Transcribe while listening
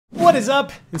What is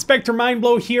up? Inspector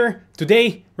Mindblow here.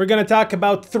 Today we're gonna talk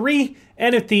about 3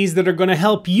 NFTs that are gonna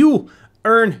help you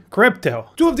earn crypto.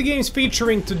 2 of the games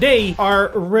featuring today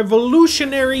are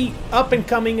revolutionary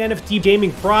up-and-coming NFT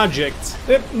gaming projects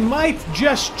that might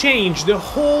just change the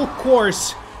whole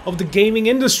course of the gaming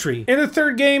industry. And the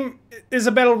third game is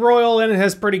a battle royale and it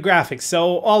has pretty graphics,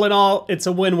 so all in all, it's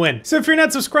a win-win. So if you're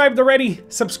not subscribed already,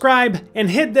 subscribe and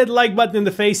hit that like button in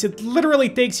the face. It literally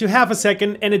takes you half a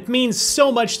second and it means so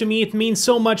much to me. It means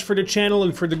so much for the channel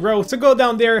and for the growth. So go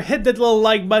down there, hit that little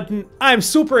like button. I'm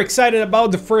super excited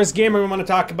about the first game I want to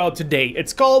talk about today.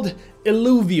 It's called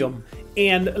Illuvium.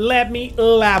 And let me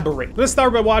elaborate. Let's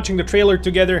start by watching the trailer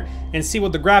together and see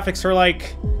what the graphics are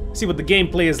like, see what the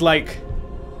gameplay is like.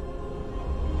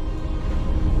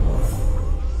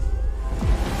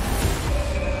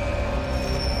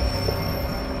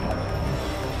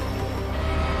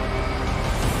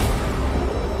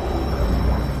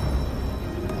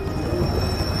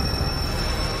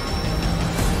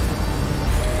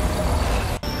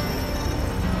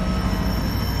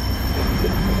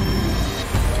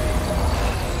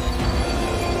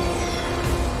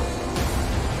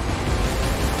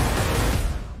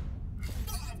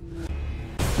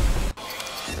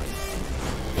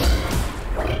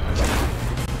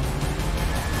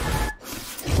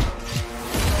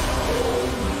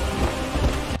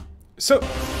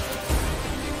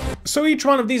 So each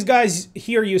one of these guys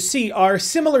here you see are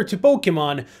similar to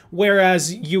Pokemon,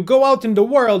 whereas you go out in the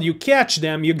world, you catch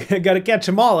them, you gotta catch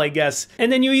them all, I guess,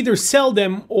 and then you either sell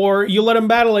them or you let them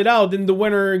battle it out and the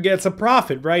winner gets a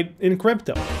profit, right, in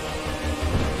crypto.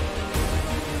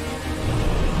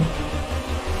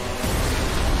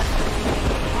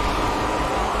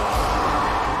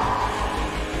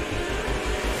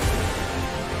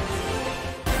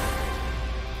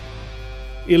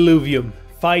 Illuvium.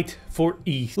 Fight for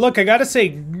E. Look, I gotta say,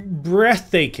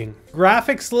 breathtaking.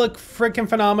 Graphics look freaking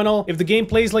phenomenal. If the game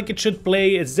plays like it should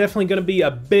play, it's definitely gonna be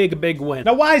a big win.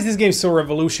 Now, why is this game so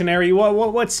revolutionary?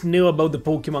 What's new about the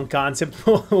Pokemon concept?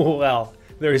 Well,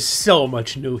 there is so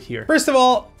much new here. First of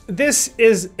all, this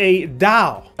is a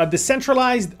DAO, a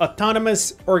decentralized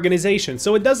autonomous organization.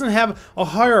 So it doesn't have a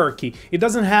hierarchy. It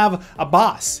doesn't have a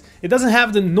boss. It doesn't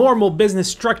have the normal business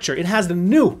structure. It has the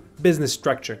new business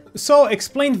structure. So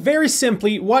explained very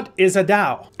simply, what is a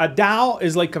DAO? A DAO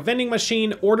is like a vending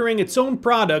machine ordering its own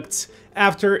products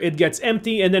after it gets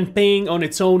empty and then paying on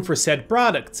its own for said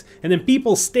products. And then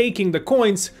people staking the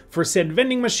coins for said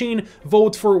vending machine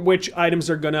vote for which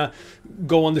items are gonna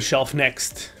go on the shelf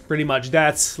next. Pretty much,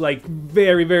 that's like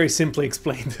very simply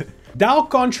explained. DAO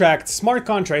contracts, smart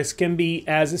contracts, can be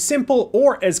as simple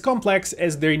or as complex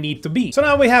as they need to be. So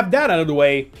now we have that out of the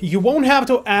way, you won't have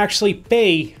to actually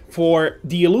pay for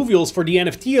the Illuvials, for the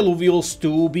NFT Illuvials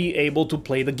to be able to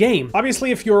play the game.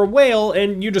 Obviously, if you're a whale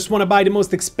and you just want to buy the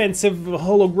most expensive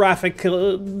holographic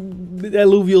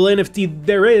Illuvial NFT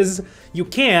there is, you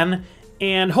can.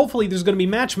 And hopefully there's going to be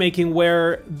matchmaking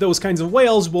where those kinds of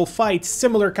whales will fight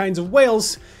similar kinds of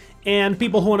whales, and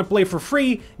people who want to play for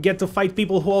free get to fight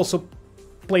people who also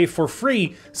play for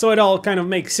free, so it all kind of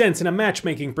makes sense in a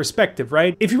matchmaking perspective,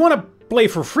 right? If you want to play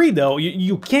for free though,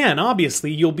 you can,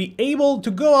 obviously. You'll be able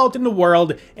to go out in the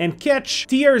world and catch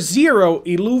tier 0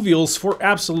 Illuvials for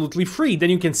absolutely free. Then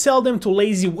you can sell them to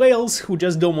lazy whales who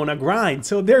just don't want to grind.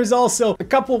 So there's also a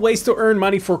couple ways to earn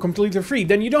money for completely free.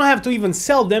 Then you don't have to even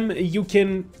sell them, you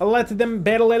can let them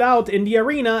battle it out in the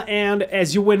arena, and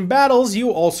as you win battles, you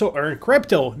also earn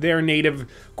crypto, their native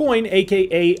coin,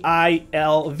 aka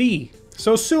ILV.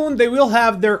 So soon they will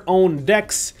have their own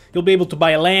decks, you'll be able to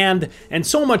buy land, and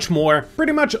so much more.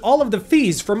 Pretty much all of the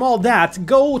fees from all that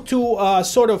go to a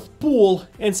sort of pool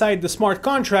inside the smart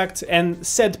contract, and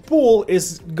said pool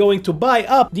is going to buy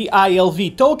up the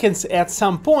ILV tokens at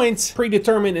some points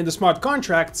predetermined in the smart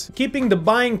contracts, keeping the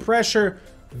buying pressure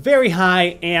very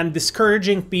high and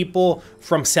discouraging people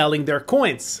from selling their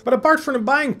coins. But apart from the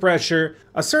buying pressure,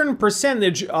 a certain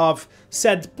percentage of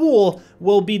said pool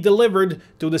will be delivered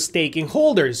to the staking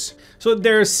holders. So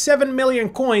there's 7 million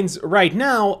coins right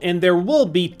now, and there will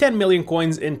be 10 million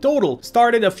coins in total.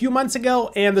 Started a few months ago,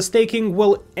 and the staking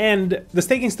will end. The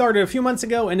staking started a few months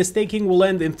ago, and the staking will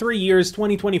end in 3 years,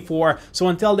 2024. So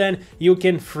until then, you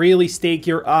can freely stake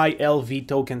your ILV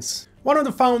tokens. One of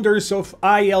the founders of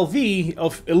ILV,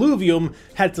 of Illuvium,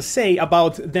 had to say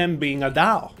about them being a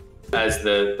DAO. As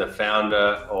the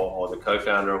founder or the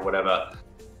co-founder or whatever,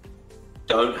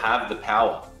 don't have the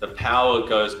power. The power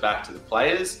goes back to the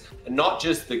players, and not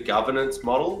just the governance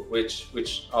model, which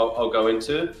I'll go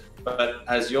into, but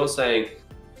as you're saying,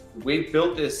 we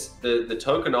built this, the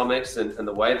tokenomics and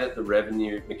the way that the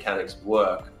revenue mechanics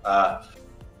work.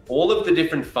 All of the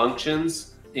different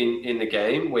functions in the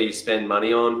game where you spend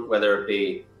money on, whether it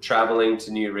be traveling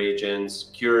to new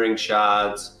regions, curing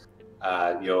shards,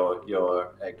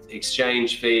 your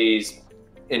exchange fees,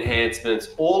 enhancements,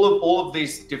 all of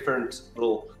these different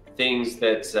little things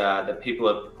that that people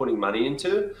are putting money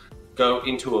into go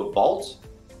into a vault,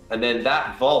 and then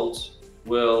that vault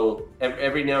will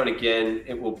every now and again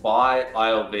it will buy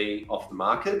ILV off the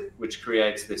market, which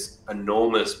creates this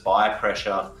enormous buy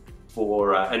pressure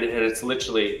for and it's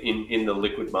literally in the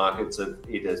liquid markets of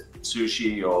either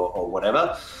sushi or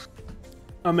whatever.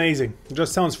 Amazing.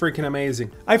 Just sounds freaking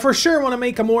amazing. I for sure want to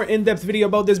make a more in-depth video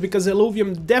about this because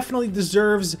Illuvium definitely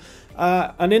deserves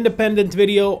an independent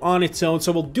video on its own.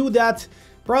 So we'll do that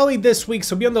probably this week,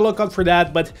 so be on the lookout for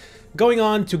that. But going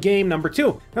on to game number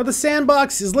 2. Now the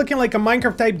Sandbox is looking like a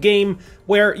Minecraft type game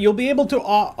where you'll be able to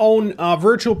own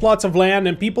virtual plots of land,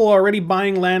 and people are already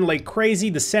buying land like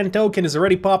crazy. The Sand token is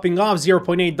already popping off,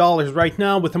 $0.8 right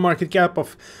now with a market cap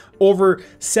of over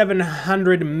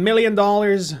 $700 million,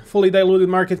 fully diluted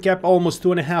market cap almost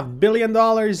 $2.5 billion.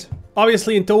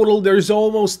 Obviously in total there's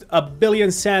almost a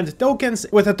billion Sand tokens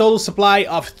with a total supply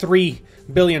of 3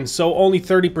 billion, so only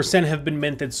 30% have been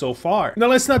minted so far. Now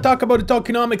let's not talk about the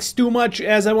tokenomics too much,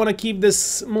 as I want to keep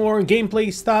this more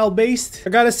gameplay style based.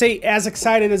 I gotta say, as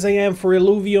excited as I am for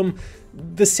Illuvium,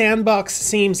 the Sandbox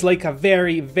seems like a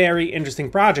very, very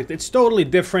interesting project. It's totally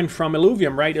different from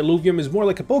Illuvium, right? Illuvium is more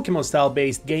like a Pokemon style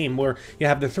based game where you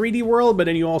have the 3D world, but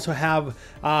then you also have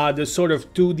the sort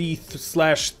of 2D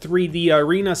slash 3D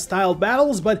arena style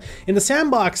battles. But in the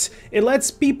Sandbox, it lets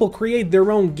people create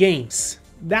their own games.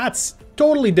 That's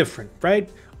totally different, right?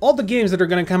 All the games that are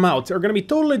going to come out are going to be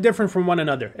totally different from one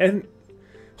another, and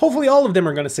hopefully all of them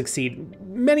are going to succeed.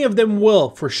 Many of them will,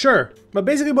 for sure. But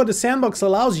basically what the Sandbox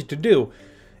allows you to do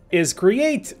is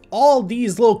create all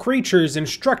these little creatures and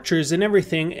structures and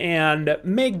everything and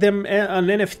make them an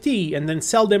NFT and then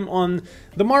sell them on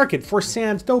the market for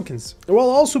Sand tokens, while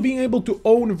also being able to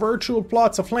own virtual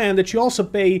plots of land that you also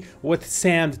pay with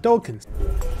Sand tokens.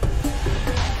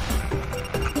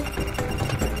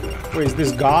 Wait, is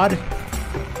this God?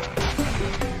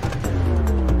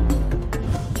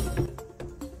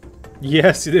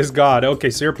 Yes, it is God. Okay,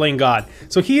 so you're playing God.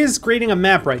 So he is creating a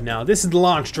map right now. This is the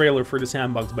launch trailer for the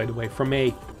Sandbox, by the way, from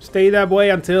May. Stay that way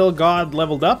until God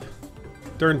leveled up.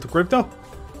 Turned to crypto.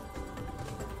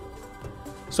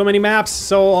 So many maps.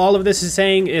 So all of this is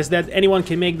saying is that anyone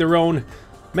can make their own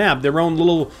map, their own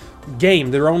little game,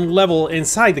 their own level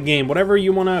inside the game, whatever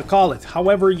you want to call it.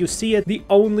 However you see it, the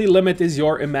only limit is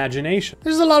your imagination.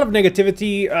 There's a lot of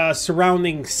negativity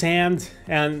surrounding Sand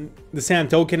and the Sand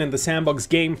token and the Sandbox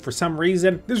game for some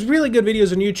reason. There's really good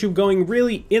videos on YouTube going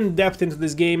really in depth into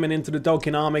this game and into the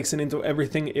tokenomics and into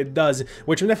everything it does,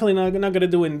 which I'm definitely not going to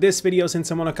do in this video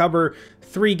since I want to cover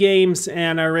 3 games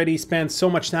and I already spent so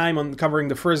much time on covering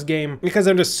the first game because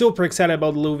I'm just super excited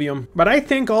about Illuvium. But I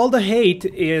think all the hate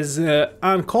is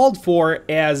uncalled for,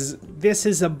 as this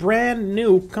is a brand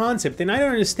new concept, and I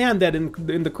don't understand that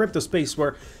in the crypto space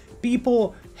where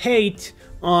people hate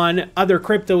on other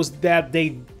cryptos that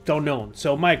they don't own.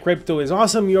 So my crypto is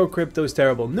awesome, your crypto is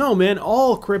terrible. No man,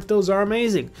 all cryptos are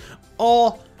amazing.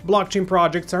 All blockchain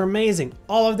projects are amazing.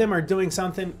 All of them are doing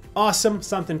something awesome,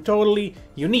 something totally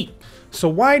unique. So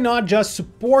why not just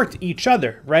support each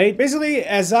other, right? Basically,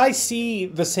 as I see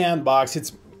the Sandbox,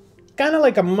 it's kind of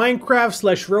like a Minecraft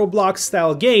slash Roblox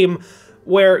style game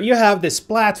where you have this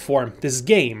platform, this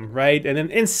game, right? And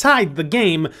then inside the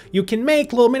game, you can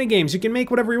make little mini games, you can make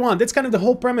whatever you want. That's kind of the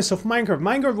whole premise of Minecraft.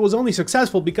 Minecraft was only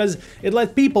successful because it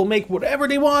let people make whatever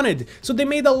they wanted. So they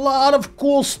made a lot of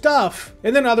cool stuff.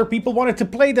 And then other people wanted to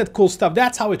play that cool stuff.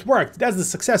 That's how it worked. That's the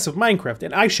success of Minecraft.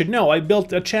 And I should know, I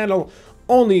built a channel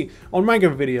only on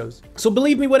Minecraft videos. So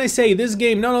believe me when I say this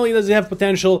game not only does it have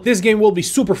potential, this game will be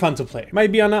super fun to play.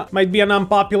 Might be an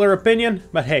unpopular opinion,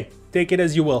 but hey, take it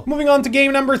as you will. Moving on to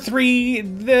game number 3.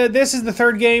 This is the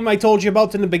third game I told you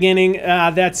about in the beginning.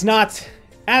 That's not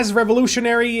as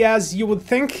revolutionary as you would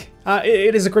think.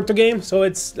 It is a crypto game, so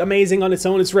it's amazing on its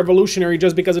own. It's revolutionary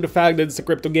just because of the fact that it's a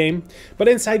crypto game. But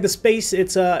inside the space,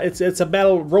 it's a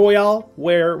battle royale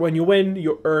where when you win,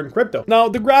 you earn crypto. Now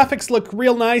the graphics look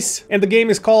real nice, and the game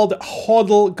is called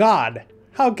Hodl God.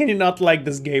 How can you not like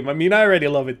this game? I mean, I already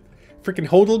love it. Freaking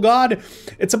Hodl God.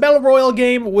 It's a battle royale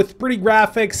game with pretty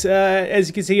graphics. As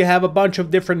you can see, you have a bunch of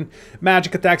different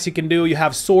magic attacks you can do. You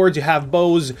have swords, you have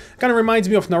bows. Kind of reminds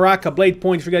me of Naraka Blade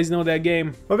Point, if you guys know that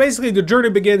game. But basically, the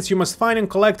journey begins. You must find and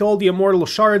collect all the immortal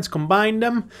shards, combine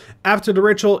them. After the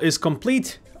ritual is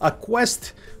complete, a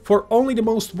quest for only the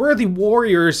most worthy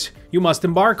warriors you must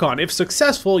embark on. If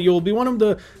successful, you will be one of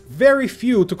the very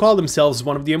few to call themselves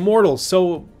one of the immortals.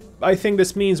 So I think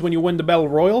this means when you win the battle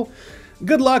royal,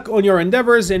 Good luck on your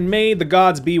endeavors, and may the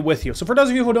gods be with you. So for those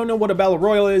of you who don't know what a battle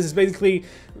royal is, it's basically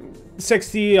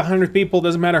 60, 100 people,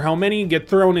 doesn't matter how many, get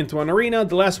thrown into an arena.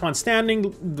 The last one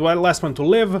standing, the last one to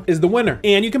live is the winner.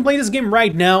 And you can play this game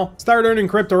right now, start earning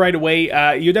crypto right away.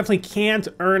 You definitely can't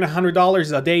earn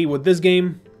 $100 a day with this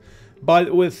game,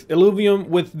 but with Illuvium,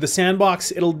 with the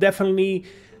Sandbox, it'll definitely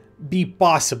be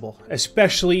possible,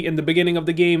 especially in the beginning of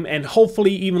the game, and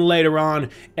hopefully even later on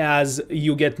as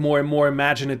you get more and more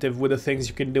imaginative with the things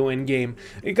you can do in game.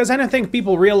 Because I don't think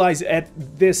people realize at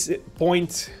this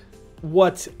point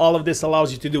what all of this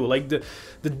allows you to do. Like the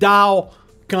DAO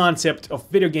concept of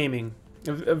video gaming.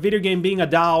 A video game being a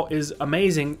DAO is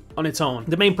amazing on its own.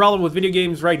 The main problem with video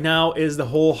games right now is the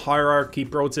whole hierarchy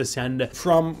process, and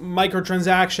from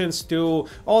microtransactions to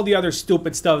all the other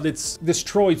stupid stuff that's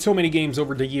destroyed so many games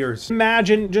over the years.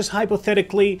 Imagine, just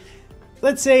hypothetically,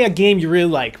 let's say a game you really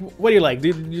like. What do you like? Do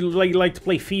you like to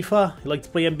play FIFA? You like to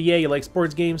play NBA? You like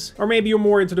sports games? Or maybe you're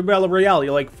more into the Battle Royale.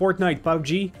 You like Fortnite,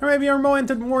 PUBG? Or maybe you're more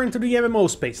into the MMO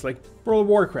space, like World of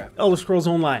Warcraft, Elder Scrolls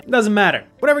Online. Doesn't matter.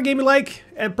 Whatever game you like,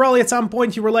 and probably at some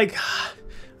point you were like,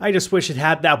 I just wish it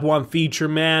had that one feature,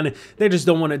 man. They just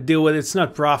don't want to do it. It's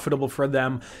not profitable for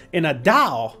them. In a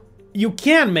DAO, you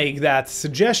can make that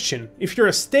suggestion. If you're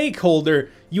a stakeholder,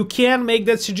 you can make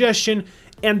that suggestion,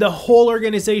 and the whole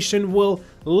organization will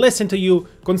listen to you,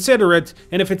 consider it,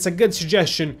 and if it's a good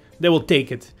suggestion, they will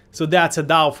take it. So that's a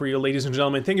DAO for you, ladies and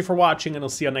gentlemen. Thank you for watching, and I'll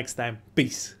see you next time.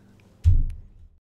 Peace.